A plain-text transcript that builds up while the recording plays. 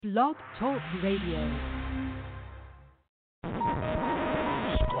Blog Talk Radio.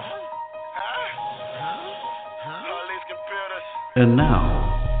 And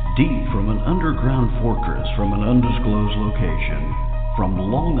now, deep from an underground fortress from an undisclosed location, from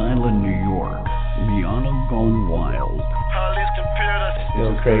Long Island, New York, Miano gone wild.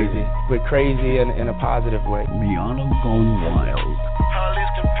 Still crazy, but crazy in a positive way. Miano gone wild.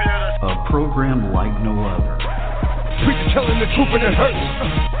 A program like no other. Preacher telling the truth and it hurts.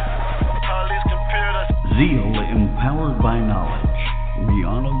 Zeal empowered by knowledge.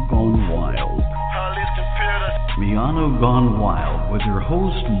 Miano gone wild. Miano Gone Wild with your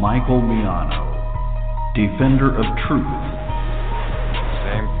host Michael Miano, defender of truth.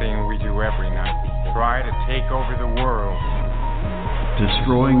 Same thing we do every night. Try to take over the world.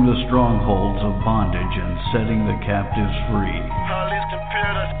 Destroying the strongholds of bondage and setting the captives free.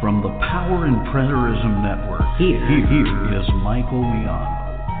 From the Power and Preterism Network, here is Michael Miano.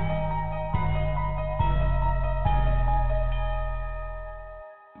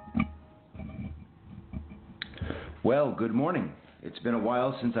 Well, good morning. It's been a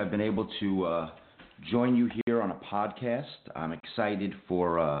while since I've been able to join you here on a podcast. I'm excited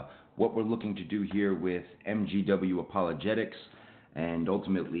for what we're looking to do here with MGW Apologetics and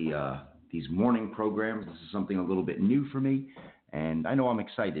ultimately these morning programs. This is something a little bit new for me, and I know I'm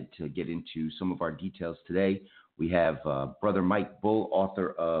excited to get into some of our details today. We have Brother Mike Bull,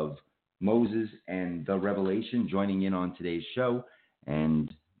 author of Moses and the Revelation, joining in on today's show,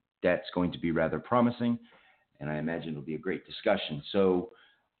 and that's going to be rather promising. And I imagine it'll be a great discussion. So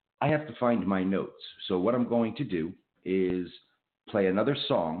I have to find my notes. So what I'm going to do is play another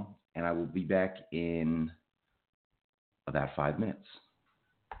song, and I will be back in about 5 minutes.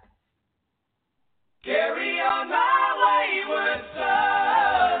 Carry on my wayward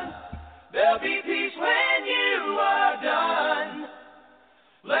son. There'll be peace when you are done.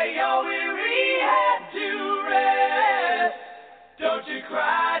 Lay your weary head to rest. Don't you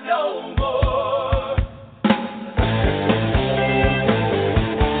cry no more.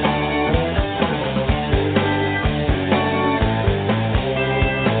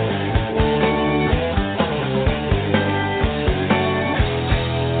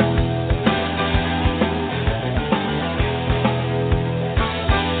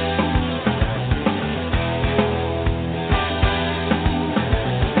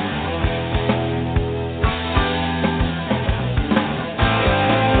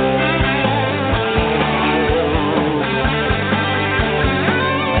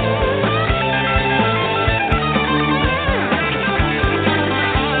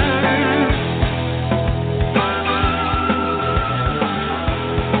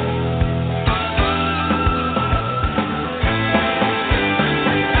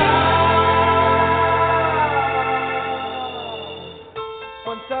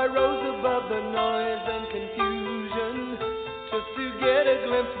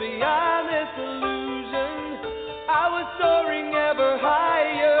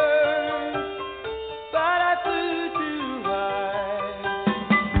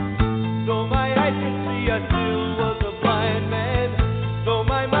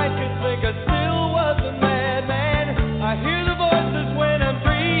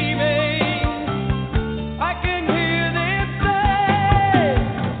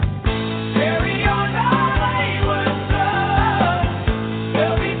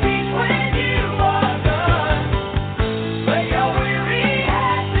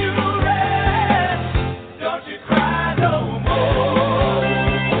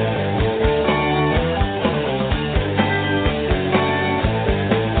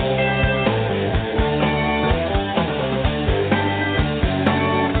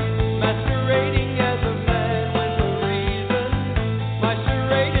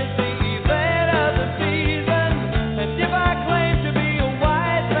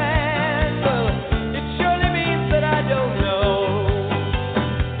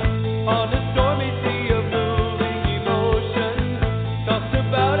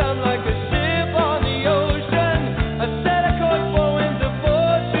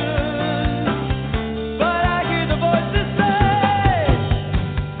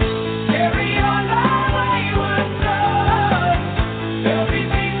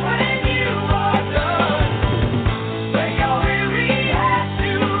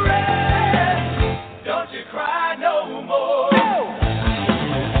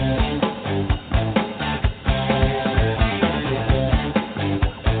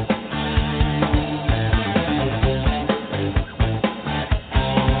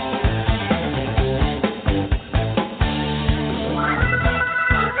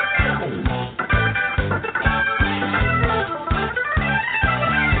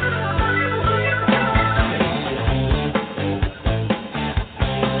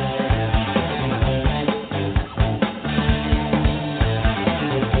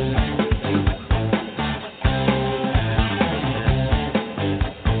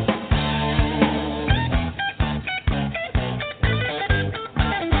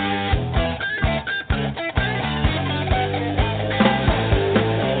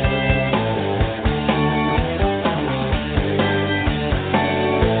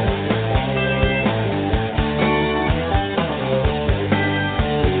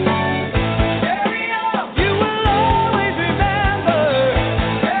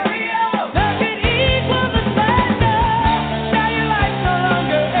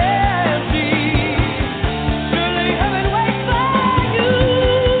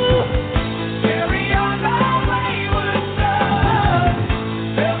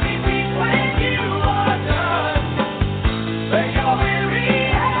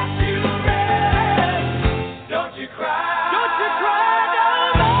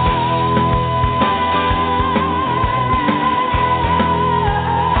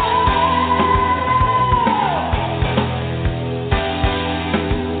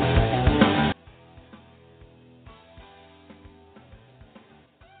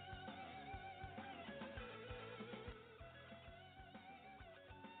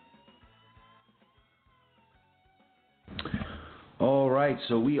 right,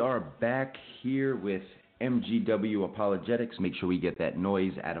 so we are back here with MGW Apologetics. Make sure we get that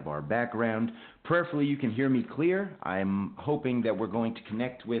noise out of our background. Prayerfully, you can hear me clear. I'm hoping that we're going to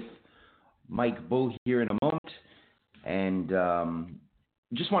connect with Mike Bull here in a moment. And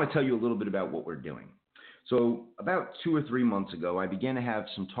just want to tell you a little bit about what we're doing. So about 2 or 3 months ago, I began to have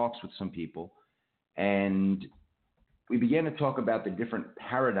some talks with some people, and we began to talk about the different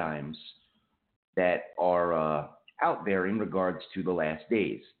paradigms that are out there in regards to the last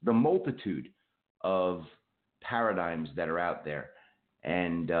days, the multitude of paradigms that are out there.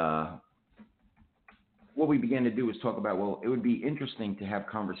 And what we began to do was talk about, well, it would be interesting to have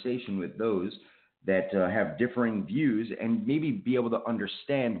conversation with those that have differing views and maybe be able to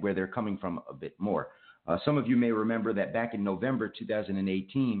understand where they're coming from a bit more. Some of you may remember that back in November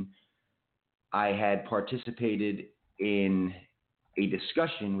 2018, I had participated in a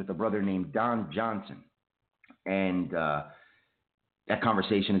discussion with a brother named Don Johnson. And that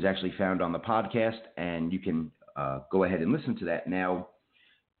conversation is actually found on the podcast, and you can go ahead and listen to that. Now,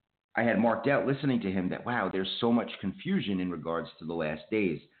 I had marked out listening to him that, wow, there's so much confusion in regards to the last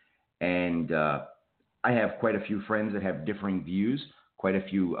days. And I have quite a few friends that have differing views, quite a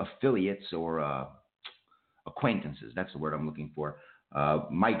few affiliates or acquaintances. That's the word I'm looking for.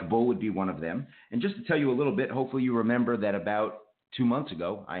 Mike Bull would be one of them. And just to tell you a little bit, hopefully you remember that about 2 months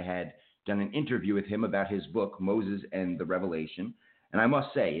ago, I had done an interview with him about his book, Moses and the Revelation. And I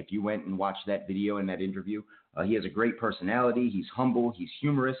must say, if you went and watched that video and that interview, he has a great personality. He's humble, he's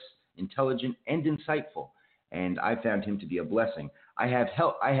humorous, intelligent, and insightful. And I found him to be a blessing. I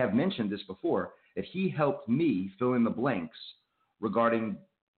have mentioned this before, that he helped me fill in the blanks regarding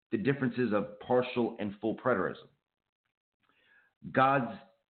the differences of partial and full preterism, God's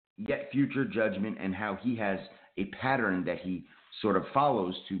yet future judgment, and how he has a pattern that he sort of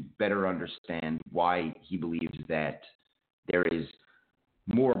follows to better understand why he believes that there is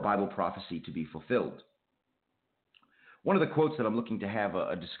more Bible prophecy to be fulfilled. One of the quotes that I'm looking to have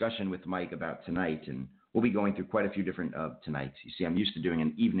a discussion with Mike about tonight, and we'll be going through quite a few different tonights. You see, I'm used to doing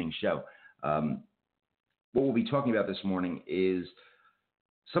an evening show. What we'll be talking about this morning is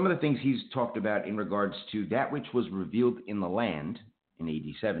some of the things he's talked about in regards to that which was revealed in the land in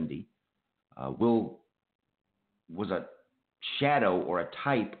AD 70 was a shadow or a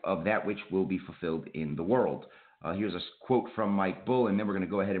type of that which will be fulfilled in the world. Here's a quote from Mike Bull, and then we're going to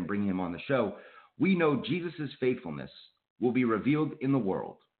go ahead and bring him on the show. We know Jesus' faithfulness will be revealed in the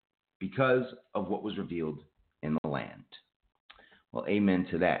world because of what was revealed in the land. Well, amen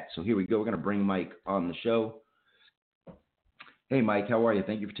to that. So here we go. We're going to bring Mike on the show. Hey, Mike, how are you?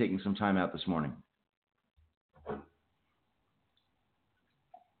 Thank you for taking some time out this morning.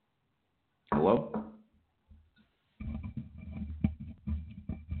 Hello?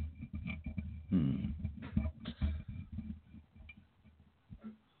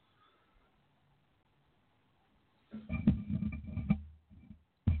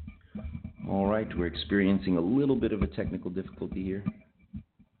 All right, we're experiencing a little bit of a technical difficulty here.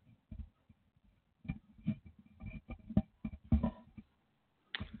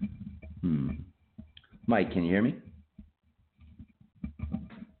 Mike, can you hear me?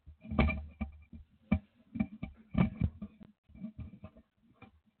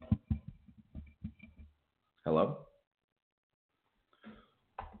 Hello?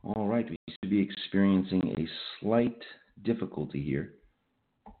 All right, we seem to be experiencing a slight difficulty here.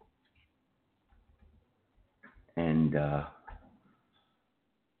 And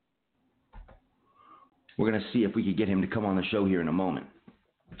we're going to see if we could get him to come on the show here in a moment.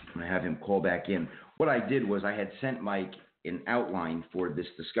 I'm going to have him call back in. What I did was I had sent Mike an outline for this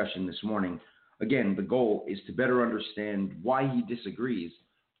discussion this morning. Again, the goal is to better understand why he disagrees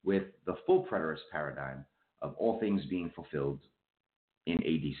with the full preterist paradigm of all things being fulfilled in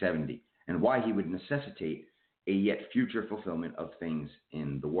AD 70, and why he would necessitate a yet future fulfillment of things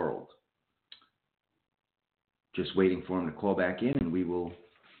in the world. Just waiting for him to call back in, and we will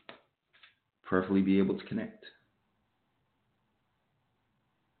perfectly be able to connect.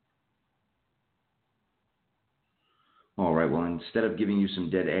 All right, well, instead of giving you some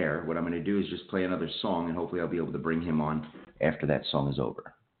dead air, what I'm going to do is just play another song, and hopefully I'll be able to bring him on after that song is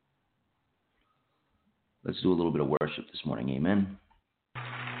over. Let's do a little bit of worship this morning. Amen.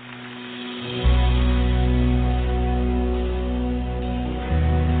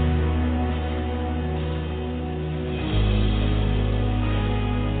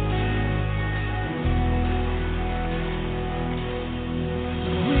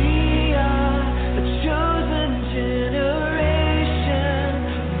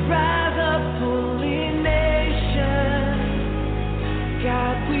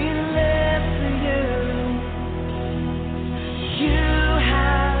 You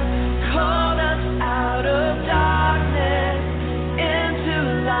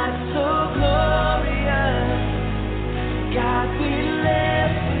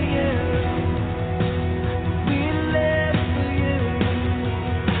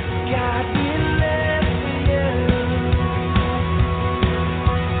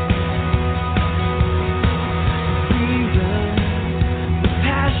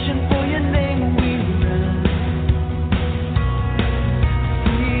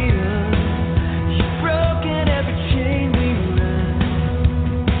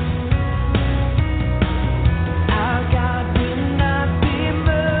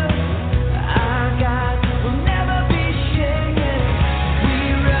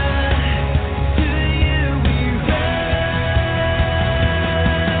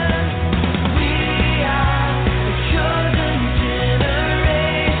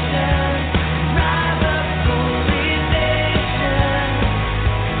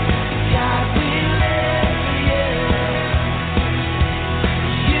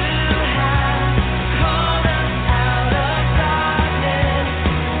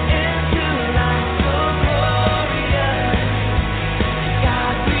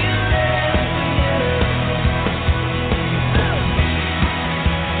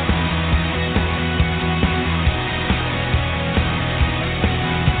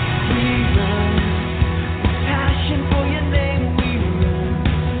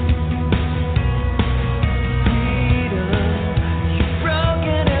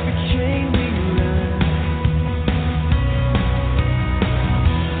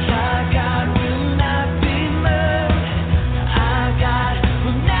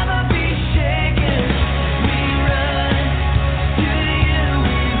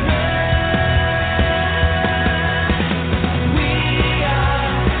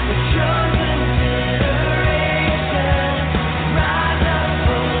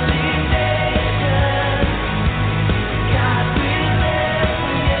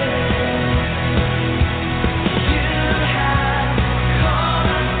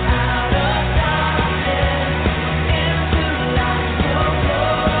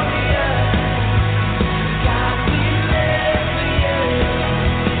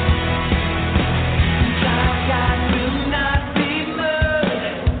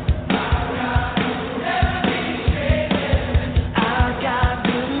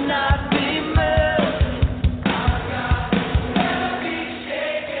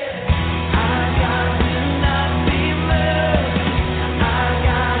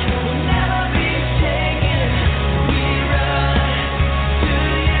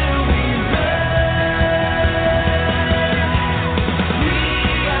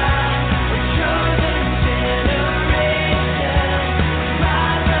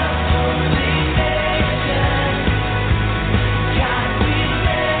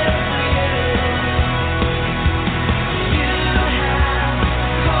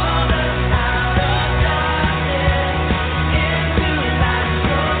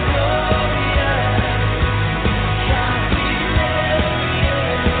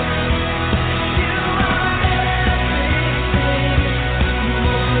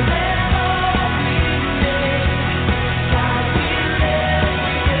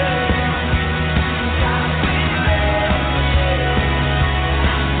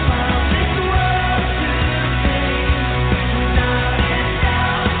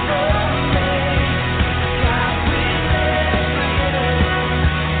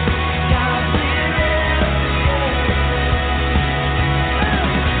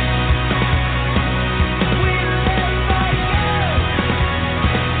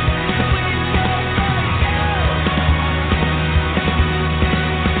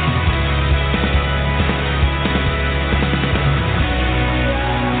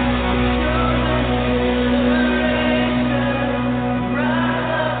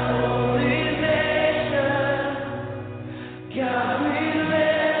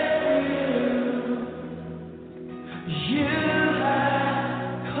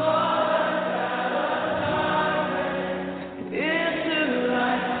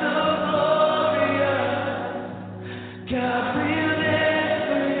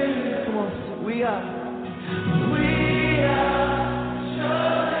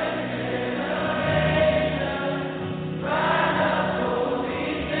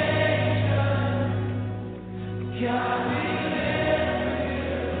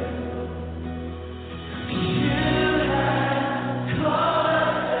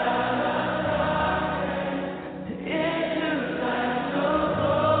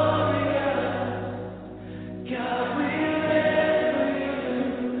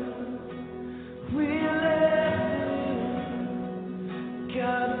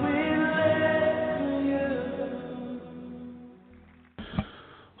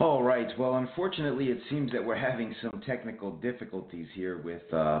right. Well, unfortunately, it seems that we're having some technical difficulties here with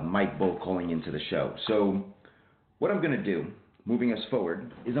Mike Bull calling into the show. So what I'm going to do, moving us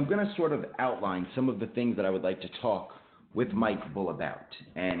forward, is I'm going to sort of outline some of the things that I would like to talk with Mike Bull about.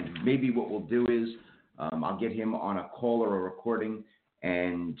 And maybe what we'll do is I'll get him on a call or a recording,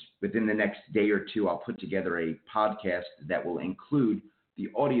 and within the next day or two, I'll put together a podcast that will include the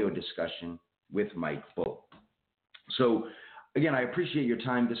audio discussion with Mike Bull. So, again, I appreciate your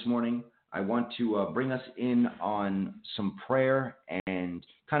time this morning. I want to bring us in on some prayer and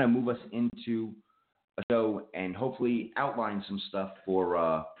kind of move us into a show and hopefully outline some stuff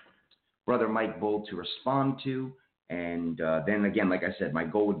for Brother Mike Bull to respond to. And then again, like I said, my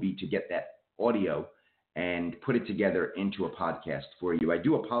goal would be to get that audio and put it together into a podcast for you. I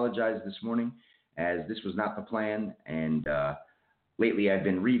do apologize this morning, as this was not the plan. And lately I've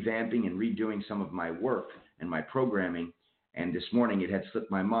been revamping and redoing some of my work and my programming. And this morning it had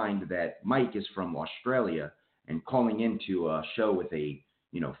slipped my mind that Mike is from Australia, and calling into a show with a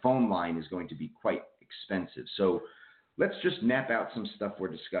phone line is going to be quite expensive. So let's just map out some stuff for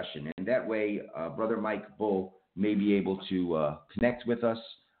discussion. And that way, Brother Mike Bull may be able to connect with us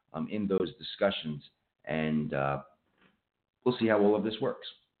in those discussions. And we'll see how all of this works.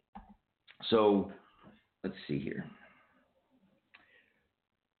 So let's see here.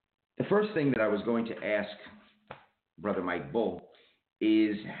 The first thing that I was going to ask Brother Mike Bull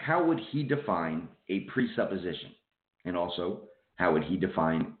is, how would he define a presupposition? And also, how would he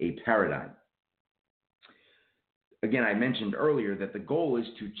define a paradigm? Again, I mentioned earlier that the goal is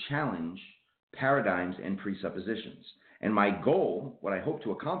to challenge paradigms and presuppositions. And my goal, what I hope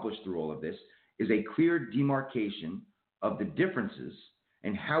to accomplish through all of this, is a clear demarcation of the differences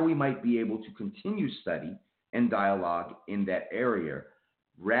and how we might be able to continue study and dialogue in that area,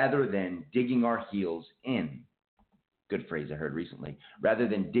 rather than digging our heels in. Good phrase I heard recently. Rather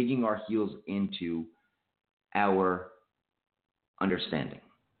than digging our heels into our understanding.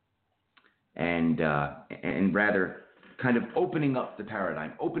 And rather kind of opening up the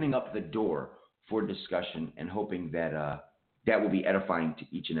paradigm, opening up the door for discussion, and hoping that that will be edifying to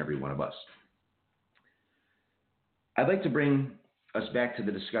each and every one of us. I'd like to bring us back to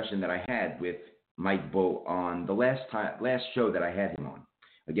the discussion that I had with Mike Bull on the last show that I had him on.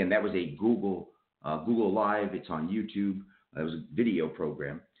 Again, that was a Google Live. It's on YouTube. It was a video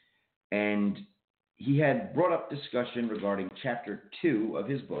program. And he had brought up discussion regarding chapter 2 of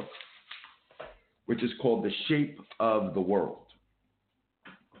his book, which is called The Shape of the World.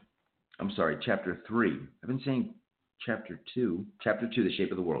 I'm sorry, chapter 3. I've been saying chapter 2. Chapter 2, The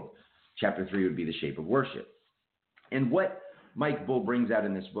Shape of the World. Chapter 3 would be The Shape of Worship. And what Mike Bull brings out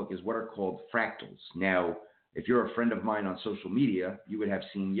in this book is what are called fractals. Now, if you're a friend of mine on social media, you would have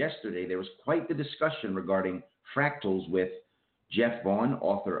seen yesterday there was quite the discussion regarding fractals with Jeff Vaughn,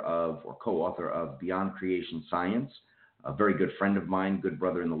 author of, or co-author of Beyond Creation Science, a very good friend of mine, good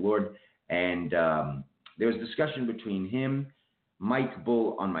brother in the Lord. And there was discussion between him, Mike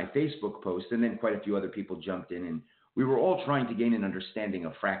Bull on my Facebook post, and then quite a few other people jumped in, and we were all trying to gain an understanding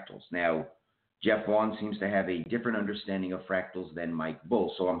of fractals. Now, Jeff Vaughn seems to have a different understanding of fractals than Mike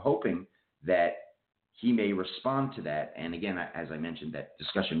Bull, so I'm hoping that he may respond to that. And again, as I mentioned, that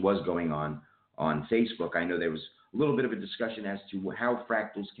discussion was going on Facebook. I know there was a little bit of a discussion as to how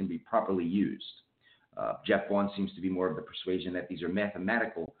fractals can be properly used. Jeff Vaughn seems to be more of the persuasion that these are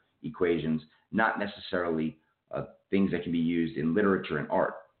mathematical equations, not necessarily things that can be used in literature and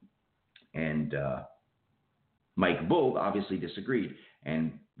art. And Mike Bull obviously disagreed.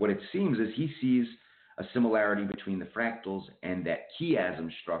 And what it seems is he sees a similarity between the fractals and that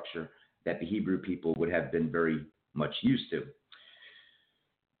chiasm structure that the Hebrew people would have been very much used to.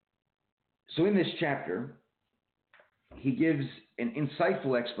 So in this chapter, he gives an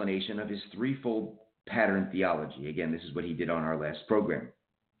insightful explanation of his threefold pattern theology. Again, this is what he did on our last program.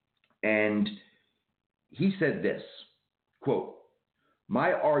 And he said this, quote,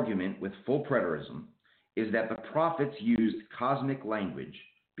 "My argument with full preterism is that the prophets used cosmic language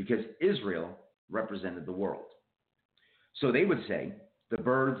because Israel represented the world. So they would say, the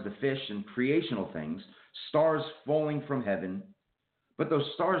birds, the fish, and creational things, stars falling from heaven, but those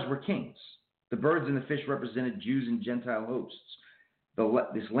stars were kings. The birds and the fish represented Jews and Gentile hosts.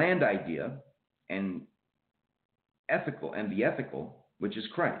 This land idea and the ethical, which is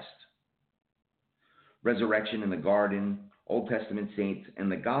Christ. Resurrection in the garden, Old Testament saints, and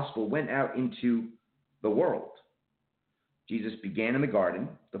the gospel went out into the world. Jesus began in the garden.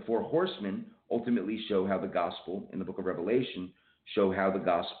 The four horsemen ultimately show how the gospel in the book of Revelation show how the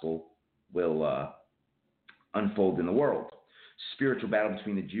gospel will unfold in the world. Spiritual battle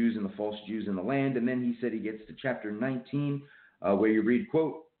between the Jews and the false Jews in the land. And then he said he gets to chapter 19 where you read,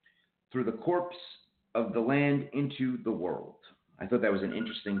 quote, through the corpse of the land into the world. I thought that was an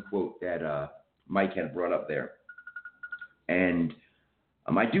interesting quote that Mike had brought up there. And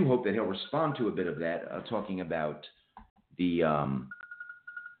I do hope that he'll respond to a bit of that, talking about the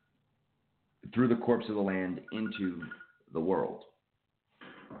through the corpse of the land into the world.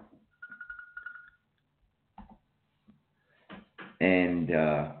 And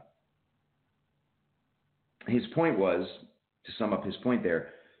his point was, to sum up his point there,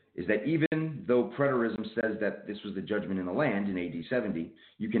 is that even though preterism says that this was the judgment in the land in AD 70,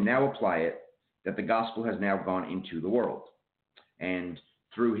 you can now apply it that the gospel has now gone into the world. And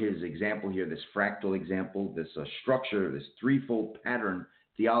through his example here, this fractal example, this structure, this threefold pattern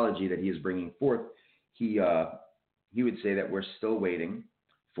theology that he is bringing forth, he would say that we're still waiting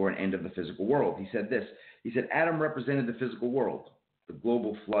for an end of the physical world. He said this. He said, Adam represented the physical world, the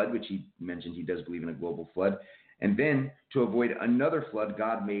global flood, which he mentioned he does believe in a global flood. And then, to avoid another flood,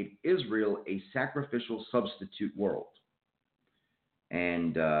 God made Israel a sacrificial substitute world.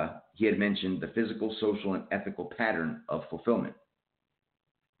 And he had mentioned the physical, social, and ethical pattern of fulfillment.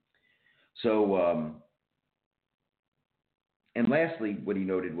 So, and lastly, what he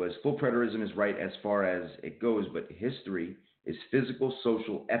noted was full preterism is right as far as it goes, but history is physical,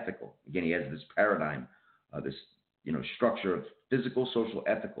 social, ethical. Again, he has this paradigm, this structure of physical, social,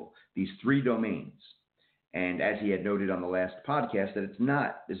 ethical, these three domains. And as he had noted on the last podcast, that it's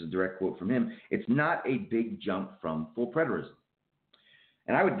not, this is a direct quote from him, it's not a big jump from full preterism.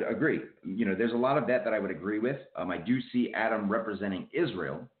 And I would agree. There's a lot of that I would agree with. I do see Adam representing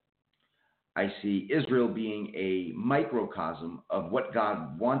Israel. I see Israel being a microcosm of what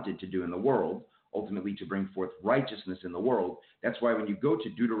God wanted to do in the world, ultimately to bring forth righteousness in the world. That's why when you go to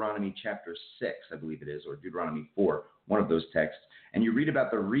Deuteronomy chapter 6, I believe it is, or Deuteronomy 4, one of those texts, and you read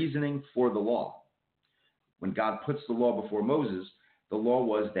about the reasoning for the law. When God puts the law before Moses, the law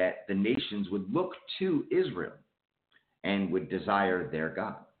was that the nations would look to Israel and would desire their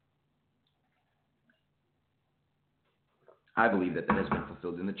God. I believe that has been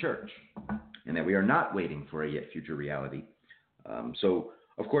fulfilled in the church and that we are not waiting for a yet future reality. So,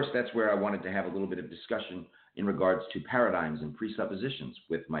 of course, that's where I wanted to have a little bit of discussion in regards to paradigms and presuppositions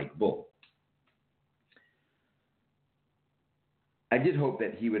with Mike Bull. I did hope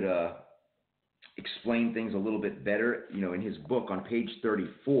that he would explain things a little bit better. In his book on page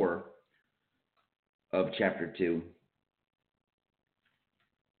 34 of chapter 2,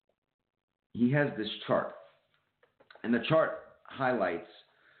 he has this chart. And the chart highlights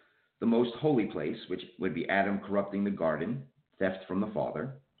the most holy place, which would be Adam corrupting the garden, theft from the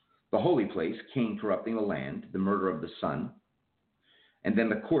father. The holy place, Cain corrupting the land, the murder of the son. And then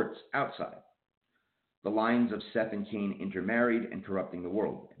the courts outside. The lines of Seth and Cain intermarried and corrupting the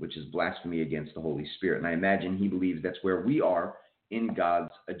world, which is blasphemy against the Holy Spirit. And I imagine he believes that's where we are in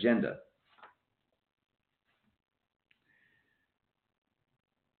God's agenda.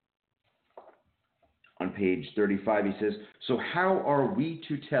 On page 35, he says, so how are we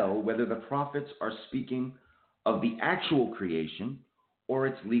to tell whether the prophets are speaking of the actual creation or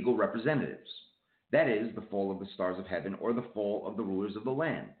its legal representatives? That is, the fall of the stars of heaven or the fall of the rulers of the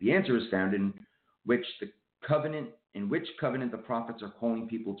land. The answer is found in which covenant the prophets are calling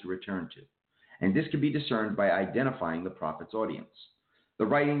people to return to. And this can be discerned by identifying the prophet's audience. The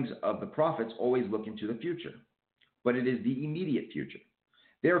writings of the prophets always look into the future, but it is the immediate future.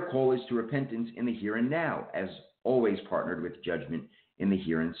 Their call is to repentance in the here and now, as always partnered with judgment in the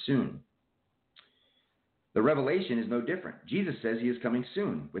here and soon. The revelation is no different. Jesus says he is coming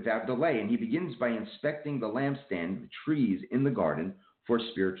soon, without delay, and he begins by inspecting the lampstand, the trees in the garden, for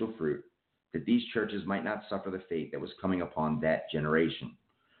spiritual fruit, that these churches might not suffer the fate that was coming upon that generation.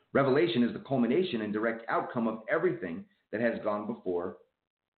 Revelation is the culmination and direct outcome of everything that has gone before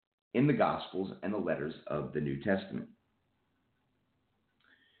in the Gospels and the letters of the New Testament.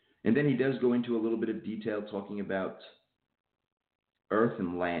 And then he does go into a little bit of detail talking about earth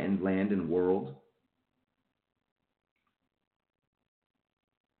and land and world.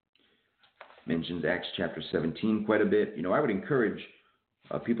 Mentions Acts chapter 17 quite a bit. I would encourage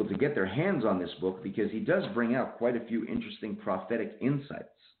people to get their hands on this book because he does bring out quite a few interesting prophetic insights.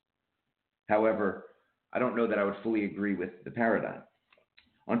 However, I don't know that I would fully agree with the paradigm.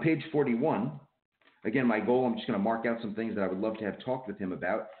 On page 41, again, my goal, I'm just going to mark out some things that I would love to have talked with him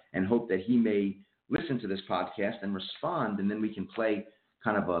about and hope that he may listen to this podcast and respond, and then we can play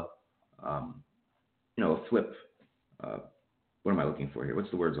kind of a flip. What am I looking for here?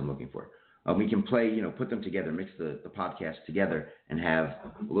 What's the words I'm looking for? We can play, put them together, mix the podcast together, and have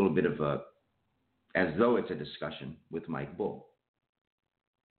a little bit of as though it's a discussion with Mike Bull.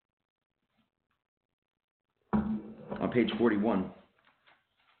 On page 41,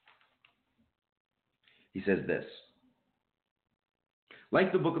 He says this: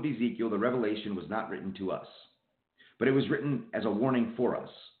 like the book of Ezekiel, the Revelation was not written to us, but it was written as a warning for us.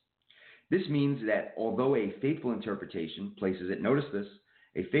 This means that although a faithful interpretation places it, notice this,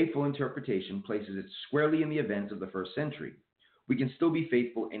 a faithful interpretation places it squarely in the events of the first century, we can still be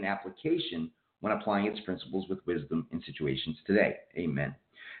faithful in application when applying its principles with wisdom in situations today. Amen.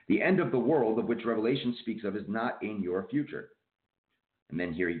 The end of the world of which Revelation speaks of is not in your future. And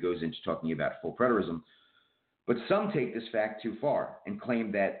then here he goes into talking about full preterism. But some take this fact too far and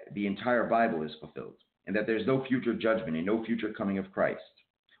claim that the entire Bible is fulfilled and that there's no future judgment and no future coming of Christ.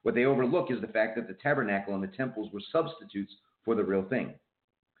 What they overlook is the fact that the tabernacle and the temples were substitutes for the real thing.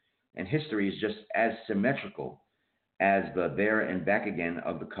 And history is just as symmetrical as the there and back again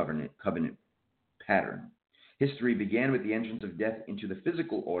of the covenant pattern. History began with the entrance of death into the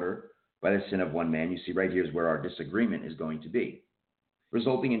physical order by the sin of one man. You see, right here is where our disagreement is going to be,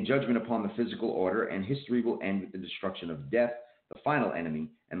 resulting in judgment upon the physical order, and history will end with the destruction of death, the final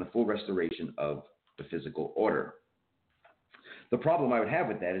enemy, and the full restoration of the physical order. The problem I would have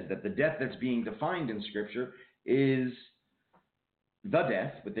with that is that the death that's being defined in Scripture is the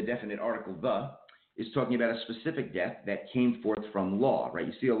death, with the definite article the, is talking about a specific death that came forth from law, right?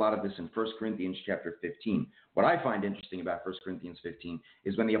 You see a lot of this in 1 Corinthians chapter 15. What I find interesting about 1 Corinthians 15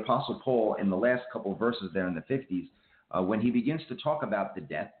 is when the Apostle Paul, in the last couple of verses there in the 50s, when he begins to talk about the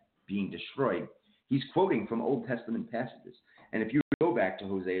death being destroyed, he's quoting from Old Testament passages. And if you go back to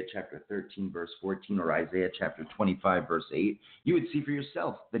Hosea chapter 13, verse 14, or Isaiah chapter 25, verse 8, you would see for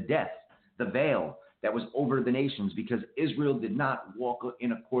yourself the death, the veil that was over the nations because Israel did not walk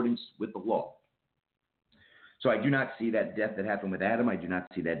in accordance with the law. So I do not see that death that happened with Adam. I do not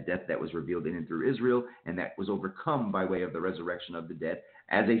see that death that was revealed in and through Israel and that was overcome by way of the resurrection of the dead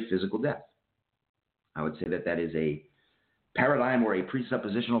as a physical death. I would say that that is a paradigm or a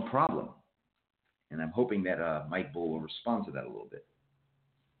presuppositional problem. And I'm hoping that Mike Bull will respond to that a little bit.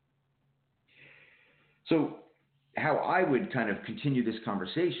 So how I would kind of continue this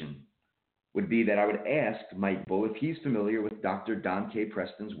conversation would be that I would ask Mike Bull if he's familiar with Dr. Don K.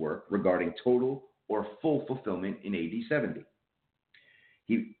 Preston's work regarding total or full fulfillment in AD 70.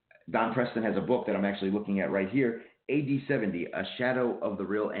 Don Preston has a book that I'm actually looking at right here, AD 70, A Shadow of the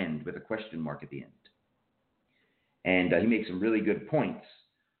Real End, with a question mark at the end. And he makes some really good points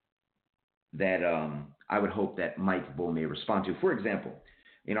that I would hope that Mike Bull may respond to. For example,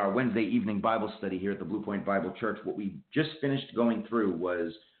 in our Wednesday evening Bible study here at the Blue Point Bible Church, what we just finished going through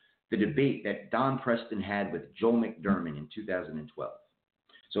was the debate that Don Preston had with Joel McDermott in 2012.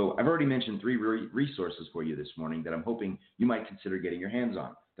 So I've already mentioned 3 resources for you this morning that I'm hoping you might consider getting your hands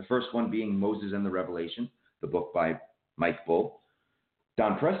on. The first one being Moses and the Revelation, the book by Mike Bull.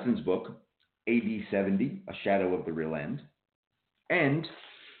 Don Preston's book, AD 70, A Shadow of the Real End. And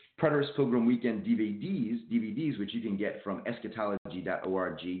Preterist Pilgrim Weekend DVDs, which you can get from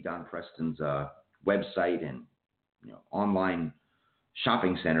eschatology.org, Don Preston's website and online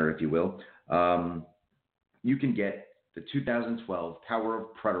shopping center, if you will. You can get the 2012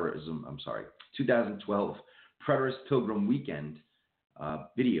 2012 Preterist Pilgrim Weekend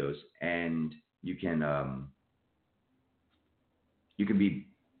videos, and you can be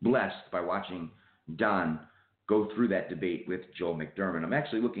blessed by watching Don go through that debate with Joel McDermott. I'm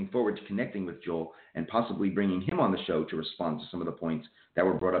actually looking forward to connecting with Joel and possibly bringing him on the show to respond to some of the points that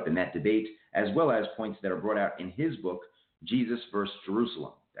were brought up in that debate, as well as points that are brought out in his book, Jesus vs.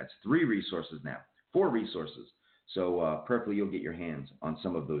 Jerusalem. That's 3 resources now, 4 resources. So prayerfully you'll get your hands on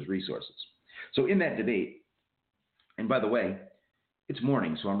some of those resources. So in that debate, and by the way, it's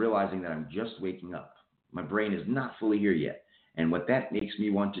morning, so I'm realizing that I'm just waking up. My brain is not fully here yet. And what that makes me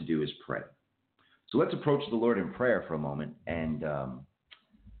want to do is pray. So let's approach the Lord in prayer for a moment, and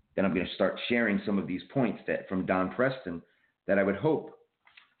then I'm going to start sharing some of these points that from Don Preston that I would hope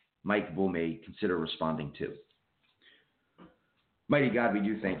Mike Bull may consider responding to. Mighty God, we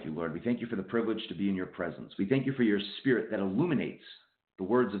do thank you, Lord. We thank you for the privilege to be in your presence. We thank you for your spirit that illuminates the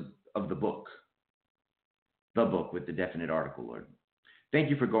words of the book with the definite article, Lord. Thank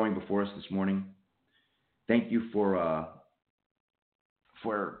you for going before us this morning. Thank you for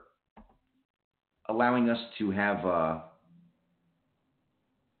allowing us to have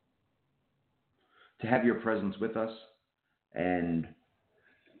your presence with us, and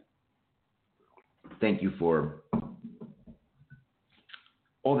thank you for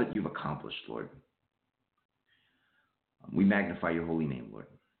all that you've accomplished, Lord. We magnify your holy name, Lord.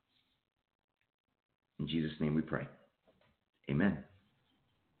 In Jesus' name we pray. Amen.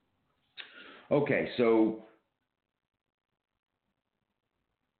 Okay, so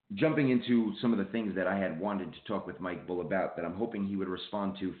jumping into some of the things that I had wanted to talk with Mike Bull about that I'm hoping he would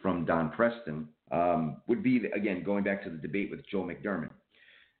respond to from Don Preston would be, again, going back to the debate with Joel McDermott.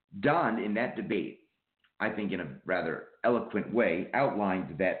 Don, in that debate, I think in a rather eloquent way,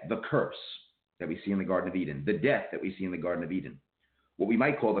 outlined that the curse that we see in the Garden of Eden, the death that we see in the Garden of Eden, what we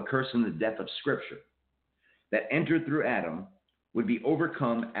might call the curse and the death of Scripture, that entered through Adam would be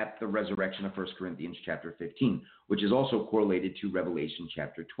overcome at the resurrection of 1 Corinthians chapter 15, which is also correlated to Revelation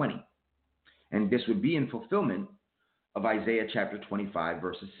chapter 20. And this would be in fulfillment of Isaiah chapter 25,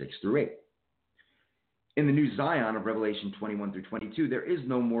 verses 6 through 8. In the New Zion of Revelation 21 through 22, there is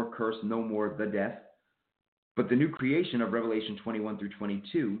no more curse, no more the death, but the new creation of Revelation 21 through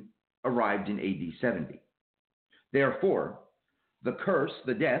 22 arrived in AD 70. Therefore, the curse,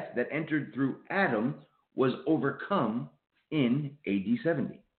 the death that entered through Adam was overcome in AD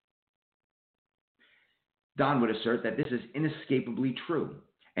 70. Don would assert that this is inescapably true.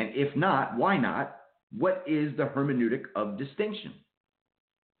 And if not, why not? What is the hermeneutic of distinction?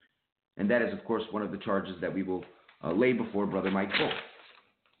 And that is, of course, one of the charges that we will lay before Brother Mike Bull.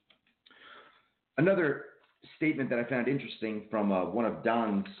 Another statement that I found interesting from one of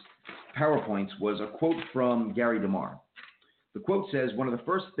Don's PowerPoints was a quote from Gary DeMar. The quote says, "One of the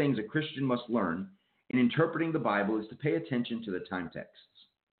first things a Christian must learn in interpreting the Bible is to pay attention to the time texts.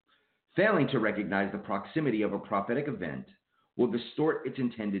 Failing to recognize the proximity of a prophetic event will distort its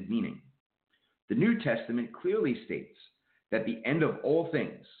intended meaning. The New Testament clearly states that the end of all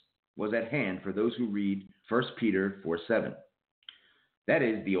things was at hand for those who read 1 Peter 4:7. That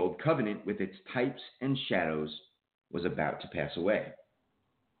is, the old covenant with its types and shadows was about to pass away."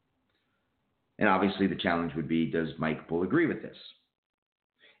 And obviously the challenge would be, does Mike Bull agree with this?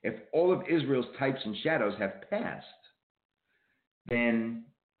 If all of Israel's types and shadows have passed, then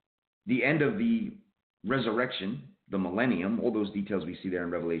the end of the resurrection, the millennium, all those details we see there in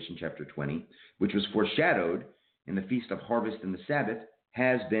Revelation chapter 20, which was foreshadowed in the Feast of Harvest and the Sabbath,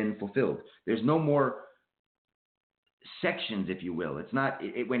 has been fulfilled. There's no more sections, if you will. It's not,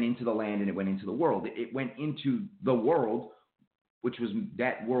 it went into the land and it went into the world. It went into the world, which was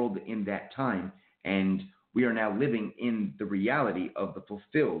that world in that time, and we are now living in the reality of the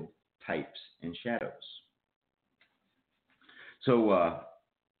fulfilled types and shadows. So,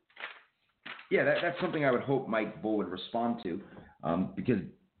 that's something I would hope Mike Bull would respond to, because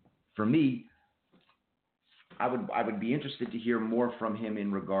for me, I would be interested to hear more from him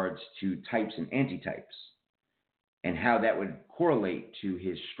in regards to types and antitypes, and how that would correlate to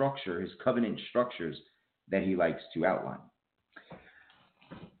his structure, his covenant structures that he likes to outline.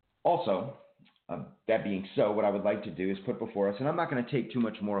 Also, that being so, what I would like to do is put before us, and I'm not going to take too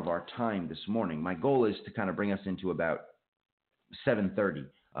much more of our time this morning. My goal is to kind of bring us into about 7:30,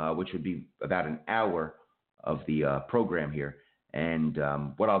 which would be about an hour of the program here. And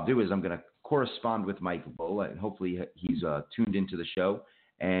what I'll do is I'm going to correspond with Mike Bull, and hopefully he's tuned into the show,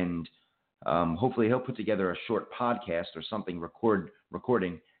 and hopefully he'll put together a short podcast or something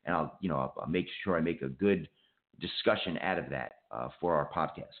recording, and I'll make sure I make a good discussion out of that for our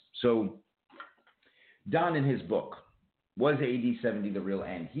podcast. So Don, in his book, Was AD 70 the Real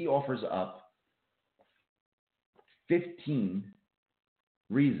End? He offers up 15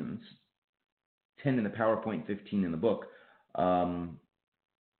 reasons, 10 in the PowerPoint, 15 in the book,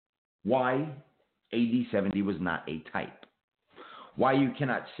 why AD 70 was not a type. Why you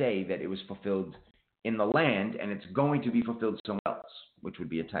cannot say that it was fulfilled in the land and it's going to be fulfilled somewhere else, which would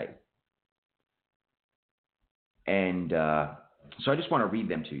be a type. And so I just want to read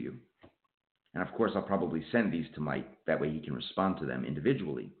them to you. And of course, I'll probably send these to Mike. That way he can respond to them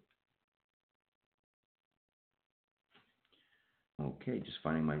individually. Okay, just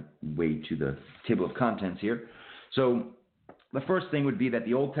finding my way to the table of contents here. So the first thing would be that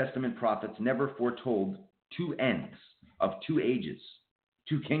the Old Testament prophets never foretold two ends of two ages,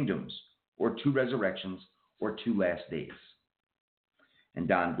 two kingdoms, or two resurrections, or two last days. And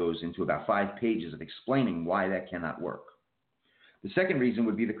Don goes into about 5 pages of explaining why that cannot work. The second reason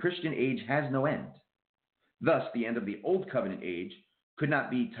would be the Christian age has no end. Thus, the end of the Old Covenant age could not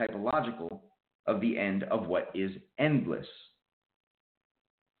be typological of the end of what is endless.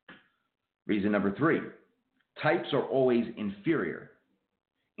 Reason number 3, types are always inferior,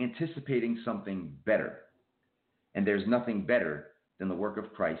 anticipating something better. And there's nothing better than the work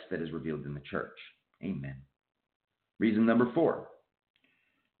of Christ that is revealed in the church. Amen. Reason number 4,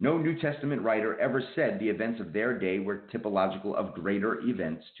 no New Testament writer ever said the events of their day were typological of greater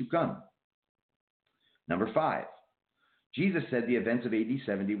events to come. Number 5, Jesus said the events of AD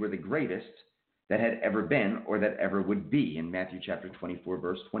 70 were the greatest that had ever been or that ever would be in Matthew chapter 24,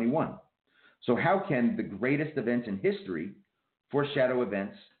 verse 21. So how can the greatest events in history foreshadow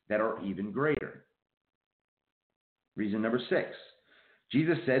events that are even greater. Reason number 6.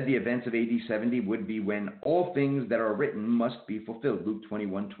 Jesus said the events of AD 70 would be when all things that are written must be fulfilled, Luke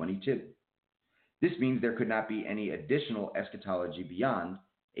 21:22. This means there could not be any additional eschatology beyond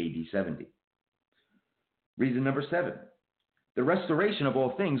AD 70. Reason number 7. The restoration of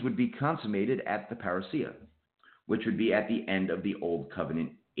all things would be consummated at the parousia, which would be at the end of the Old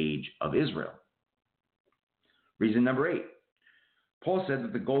Covenant age of Israel. Reason number 8. Paul said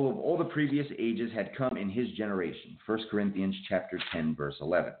that the goal of all the previous ages had come in his generation. 1 Corinthians chapter 10, verse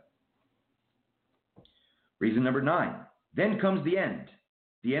 11. Reason number 9. Then comes the end.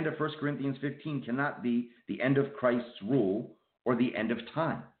 The end of 1 Corinthians 15 cannot be the end of Christ's rule or the end of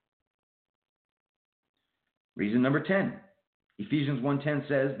time. Reason number 10. Ephesians 1:10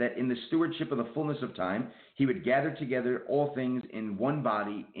 says that in the stewardship of the fullness of time, he would gather together all things in one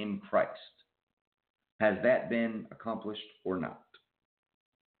body in Christ. Has that been accomplished or not?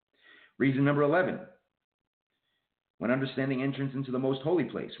 Reason number 11. When understanding entrance into the most holy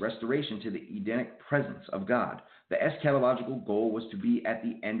place, restoration to the Edenic presence of God, the eschatological goal was to be at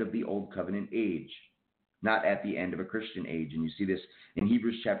the end of the Old Covenant age, not at the end of a Christian age. And you see this in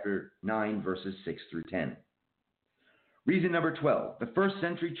Hebrews chapter 9, verses 6 through 10. Reason number 12. The first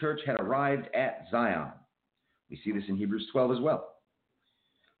century church had arrived at Zion. We see this in Hebrews 12 as well.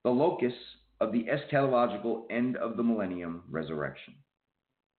 The locus of the eschatological end of the millennium resurrection.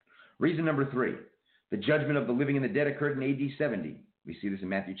 Reason number 3. The judgment of the living and the dead occurred in AD 70. We see this in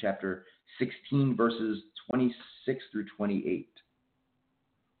Matthew chapter 16, verses 26 through 28.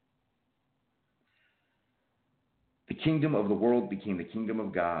 The kingdom of the world became the kingdom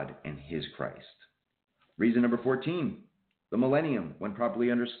of God and his Christ. Reason number 14. The millennium, when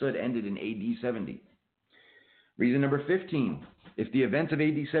properly understood, ended in AD 70. Reason number 15. If the events of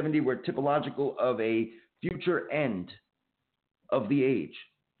AD 70 were typological of a future end of the age,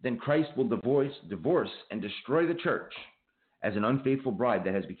 then Christ will divorce and destroy the church as an unfaithful bride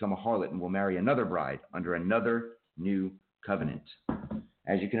that has become a harlot and will marry another bride under another new covenant.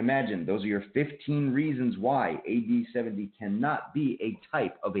 As you can imagine, those are your 15 reasons why AD 70 cannot be a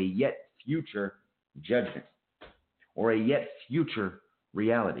type of a yet future judgment or a yet future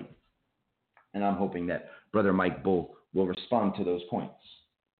reality. And I'm hoping that Brother Mike Bull will respond to those points.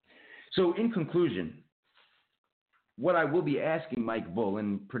 So in conclusion, what I will be asking Mike Bull,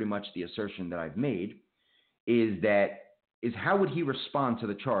 and pretty much the assertion that I've made, is how would he respond to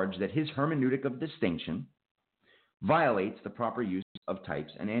the charge that his hermeneutic of distinction violates the proper use of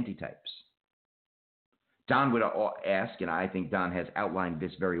types and antitypes? Don would ask, and I think Don has outlined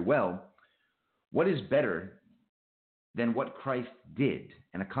this very well, what is better than what Christ did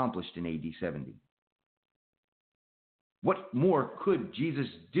and accomplished in AD 70? What more could Jesus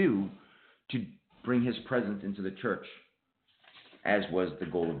do to bring his presence into the church, as was the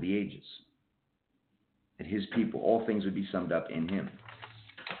goal of the ages? That his people, all things would be summed up in him.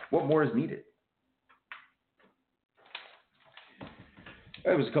 What more is needed?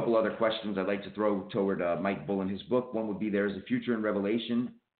 There was a couple other questions I'd like to throw toward Mike Bull in his book. One would be, there is a future in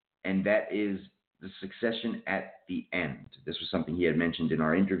Revelation, and that is the succession at the end. This was something he had mentioned in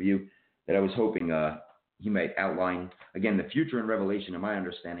our interview that I was hoping he might outline. Again, the future in Revelation, in my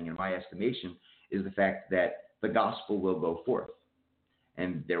understanding and my estimation, is the fact that the gospel will go forth.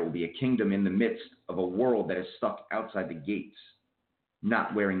 And there will be a kingdom in the midst of a world that is stuck outside the gates,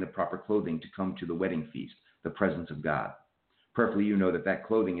 not wearing the proper clothing to come to the wedding feast, the presence of God. Perfectly, you know that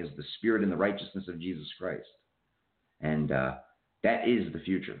clothing is the spirit and the righteousness of Jesus Christ. And that is the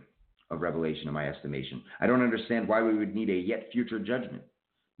future of Revelation, in my estimation. I don't understand why we would need a yet future judgment.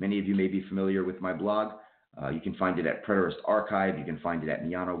 Many of you may be familiar with my blog. You can find it at Preterist Archive. You can find it at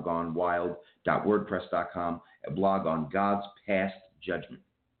mianogonewild.wordpress.com, a blog on God's past judgment.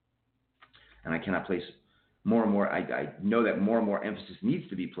 And I cannot place more and more, I know that more and more emphasis needs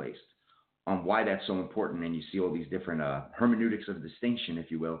to be placed on why that's so important. And you see all these different hermeneutics of distinction, if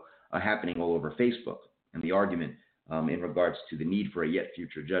you will, happening all over Facebook. And the argument in regards to the need for a yet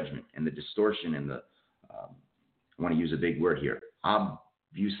future judgment and the distortion and the, I want to use a big word here,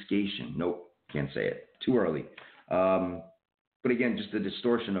 obfuscation. Nope, can't say it. Too early. But again, just the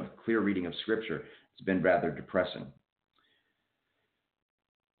distortion of clear reading of Scripture. It's been rather depressing.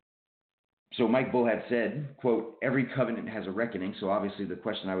 So Mike Bull had said, quote, every covenant has a reckoning. So obviously the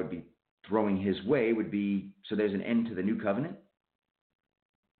question I would be throwing his way would be, so there's an end to the new covenant?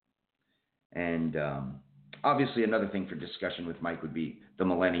 And obviously another thing for discussion with Mike would be the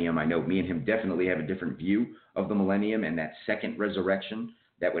millennium. I know me and him definitely have a different view of the millennium and that second resurrection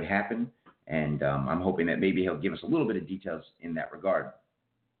that would happen. And I'm hoping that maybe he'll give us a little bit of details in that regard.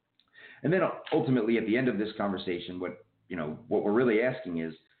 And then ultimately at the end of this conversation, what what we're really asking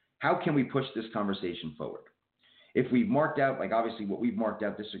is, how can we push this conversation forward? If we've marked out, like obviously what we've marked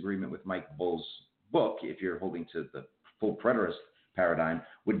out disagreement with Mike Bull's book, if you're holding to the full preterist paradigm,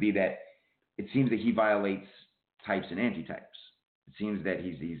 would be that it seems that he violates types and antitypes. It seems that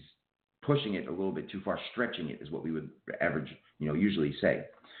he's pushing it a little bit too far, stretching it is what we would usually say.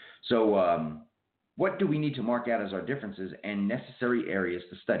 So what do we need to mark out as our differences and necessary areas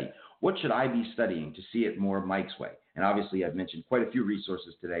to study? What should I be studying to see it more Mike's way? And obviously I've mentioned quite a few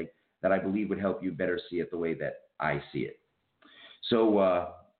resources today that I believe would help you better see it the way that I see it.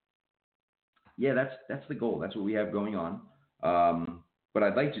 So that's the goal. That's what we have going on. What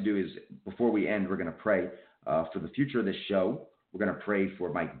I'd like to do is, before we end, we're going to pray for the future of this show. We're going to pray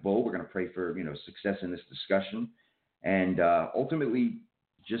for Mike Bull. We're going to pray for success in this discussion, and ultimately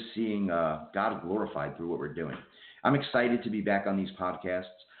just seeing God glorified through what we're doing. I'm excited to be back on these podcasts.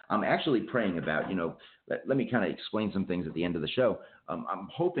 I'm actually praying about, let me kind of explain some things at the end of the show. I'm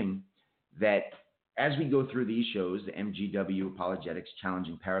hoping that as we go through these shows, the MGW Apologetics,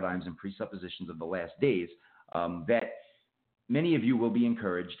 Challenging Paradigms and Presuppositions of the Last Days, that many of you will be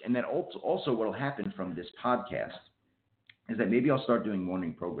encouraged, and that also what will happen from this podcast is that maybe I'll start doing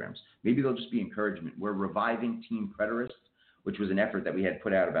morning programs. Maybe they'll just be encouragement. We're reviving Team Preterist, which was an effort that we had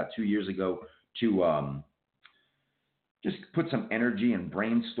put out about 2 years ago to just put some energy and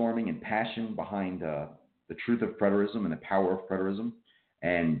brainstorming and passion behind the truth of preterism and the power of preterism.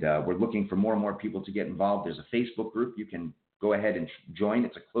 And we're looking for more and more people to get involved. There's a Facebook group. You can go ahead and join.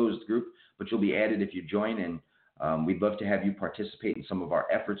 It's a closed group, but you'll be added if you join. And we'd love to have you participate in some of our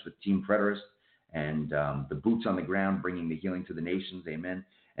efforts with Team Preterist and the boots on the ground, bringing the healing to the nations. Amen.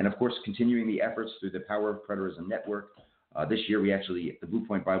 And, of course, continuing the efforts through the Power of Preterism Network. This year, we actually, at the Blue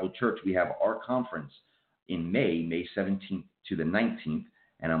Point Bible Church, we have our conference in May 17th to the 19th.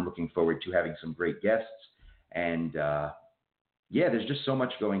 And I'm looking forward to having some great guests. And, there's just so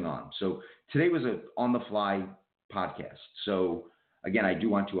much going on. So today was an on-the-fly podcast. So, again, I do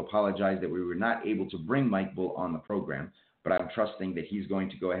want to apologize that we were not able to bring Mike Bull on the program, but I'm trusting that he's going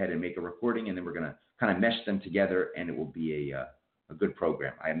to go ahead and make a recording, and then we're going to kind of mesh them together, and it will be a good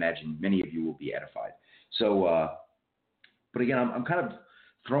program. I imagine many of you will be edified. So, but again, I'm kind of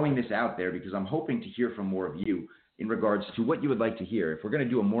throwing this out there because I'm hoping to hear from more of you in regards to what you would like to hear. If we're going to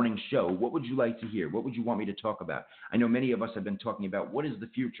do a morning show, what would you like to hear? What would you want me to talk about? I know many of us have been talking about what is the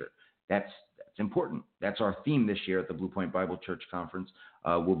future. That's important. That's our theme this year at the Blue Point Bible Church Conference,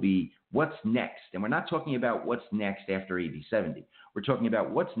 will be what's next. And we're not talking about what's next after AD 70. We're talking about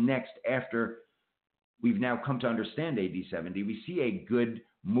what's next after we've now come to understand AD 70. We see a good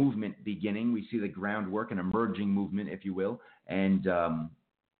movement beginning. We see the groundwork, an emerging movement, if you will. And,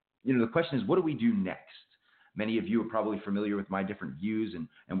 the question is, what do we do next? Many of you are probably familiar with my different views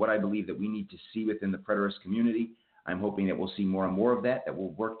and what I believe that we need to see within the preterist community. I'm hoping that we'll see more and more of that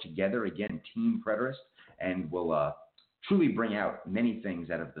we'll work together, again, Team Preterist, and we'll truly bring out many things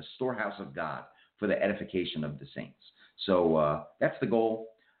out of the storehouse of God for the edification of the saints. So that's the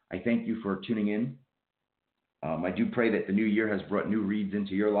goal. I thank you for tuning in. I do pray that the new year has brought new reads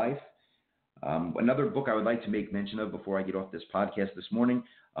into your life. Another book I would like to make mention of before I get off this podcast this morning,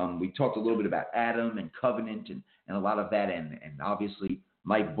 we talked a little bit about Adam and covenant and a lot of that, and obviously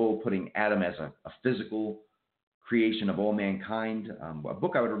Mike Bull putting Adam as a physical creation of all mankind. A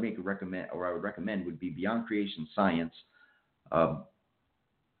book I would recommend would be Beyond Creation Science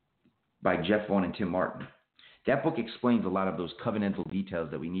by Jeff Vaughn and Tim Martin. That book explains a lot of those covenantal details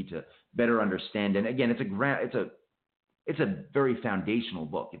that we need to better understand. And again, it's a very foundational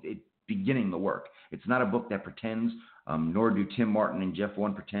book. It's beginning the work. It's not a book that pretends, nor do Tim Martin and Jeff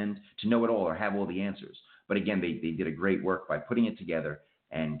Vaughn pretend to know it all or have all the answers. But again, they did a great work by putting it together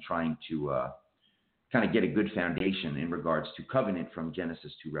and trying to kind of get a good foundation in regards to covenant from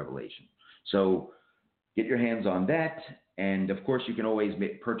Genesis to Revelation. So get your hands on that. And of course, you can always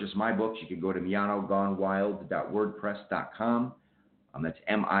purchase my books. You can go to mianogonewild.wordpress.com. That's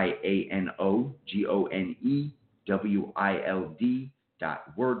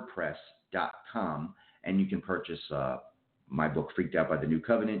mianogonewild.wordpress.com. And you can purchase my book, Freaked Out by the New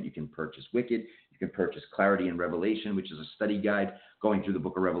Covenant. You can purchase Wicked. You can purchase Clarity in Revelation, which is a study guide going through the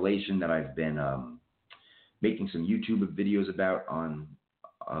book of Revelation that I've been making some YouTube videos about on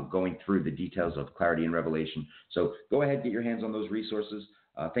going through the details of Clarity in Revelation. So go ahead, get your hands on those resources.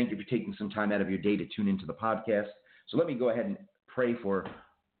 Thank you for taking some time out of your day to tune into the podcast. So let me go ahead and pray for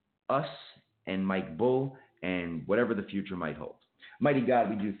us and Mike Bull and whatever the future might hold. Mighty God,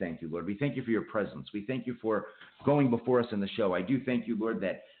 we do thank you, Lord. We thank you for your presence. We thank you for going before us in the show. I do thank you, Lord,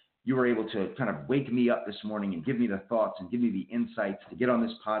 that you were able to kind of wake me up this morning and give me the thoughts and give me the insights to get on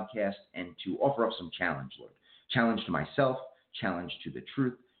this podcast and to offer up some challenge, Lord. challenge to myself, challenge to the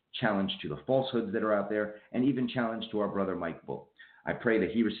truth, challenge to the falsehoods that are out there, and even challenge to our brother Mike Bull. I pray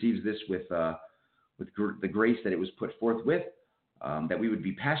that he receives this with the grace that it was put forth with, that we would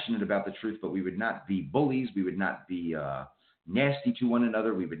be passionate about the truth, but we would not be bullies, we would not be nasty to one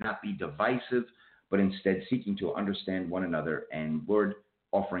another, we would not be divisive, but instead seeking to understand one another and, Lord,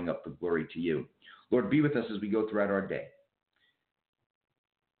 offering up the glory to you. Lord, be with us as we go throughout our day.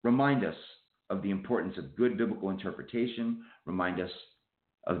 Remind us of the importance of good biblical interpretation. Remind us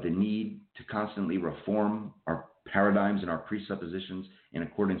of the need to constantly reform our paradigms and our presuppositions in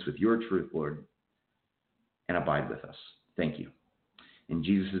accordance with your truth, Lord, and abide with us. Thank you. In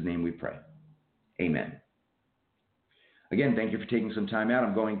Jesus' name we pray. Amen. Again, thank you for taking some time out.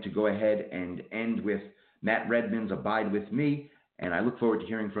 I'm going to go ahead and end with Matt Redman's Abide With Me, and I look forward to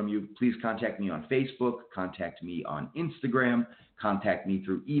hearing from you. Please contact me on Facebook, contact me on Instagram, contact me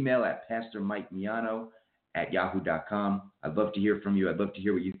through email at pastormikemiano@yahoo.com. I'd love to hear from you. I'd love to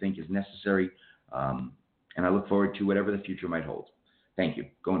hear what you think is necessary, and I look forward to whatever the future might hold. Thank you.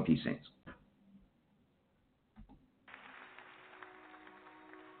 Go in peace, saints.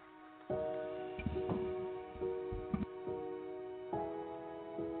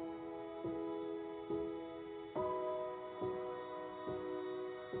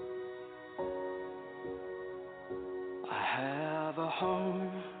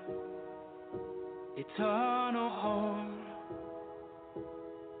 Eternal home,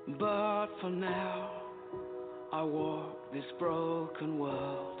 but for now I walk this broken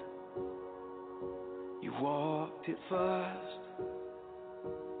world. You walked it first,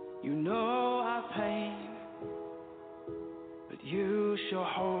 you know our pain, but you sure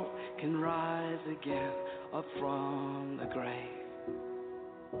hope can rise again up from the grave.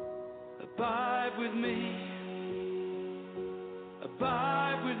 Abide with me,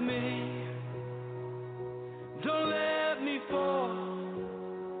 abide with me. Don't let me fall,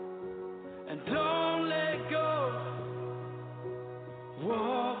 and don't let go.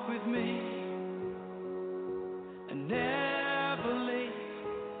 Walk with me, and never leave.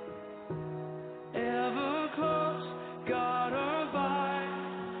 Ever close, God,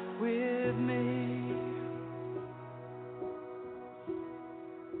 abide with me.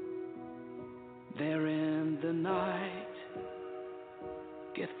 There in the night,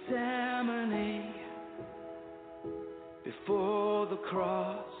 Gethsemane, before the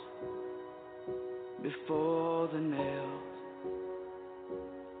cross, before the nails,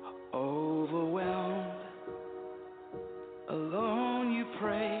 overwhelmed, alone you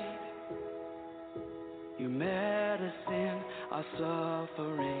prayed. You met us in our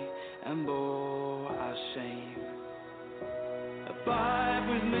suffering and bore our shame. Abide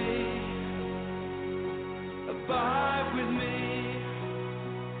with me, abide with me.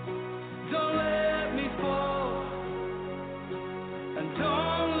 Don't let me fall, and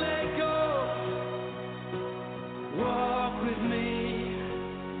don't let go. Walk with me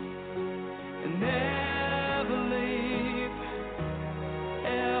and never leave.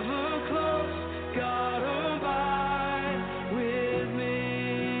 Ever close, God, abide with me.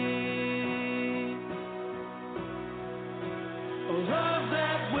 A love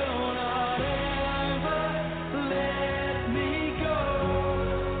that will not ever let me go.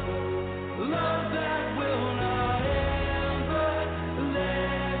 Love that will not ever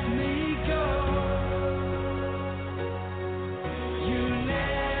let me go. You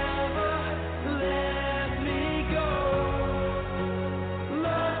never let me go.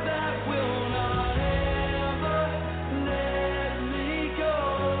 Love that will not ever let me go.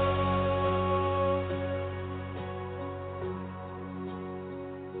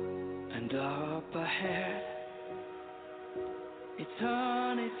 And up ahead,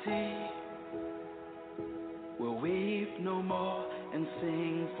 eternity, we'll weep no more and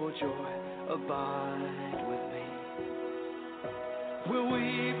sing for joy. Abide with me. We'll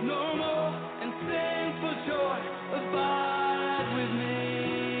weep no more and sing for joy. Abide with me.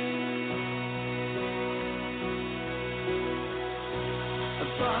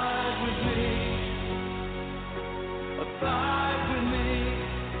 Abide with me. Abide with me.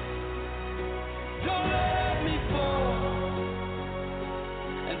 Don't let me fall,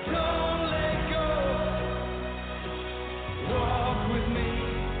 and don't let go. Walk with me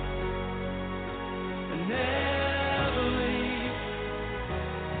and never leave.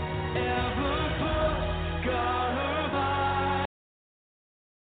 Ever close, God, abide.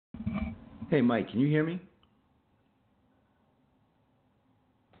 Hey, Mike, can you hear me?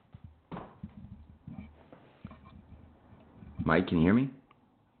 Mike, can you hear me?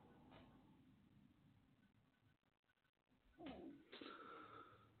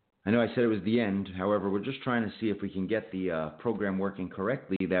 I know I said it was the end. However, we're just trying to see if we can get the program working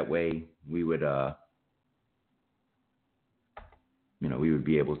correctly. That way we would, we would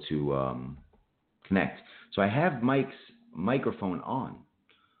be able to connect. So I have Mike's microphone on,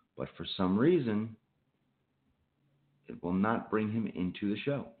 but for some reason, it will not bring him into the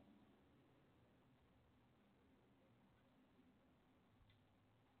show.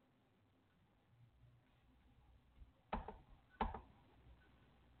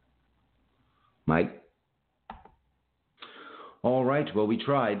 Mike? All right, well, we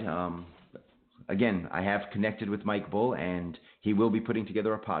tried. Again, I have connected with Mike Bull, and he will be putting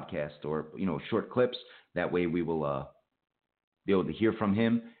together a podcast or, short clips. That way we will be able to hear from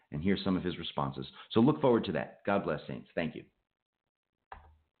him and hear some of his responses. So look forward to that. God bless, Saints. Thank you.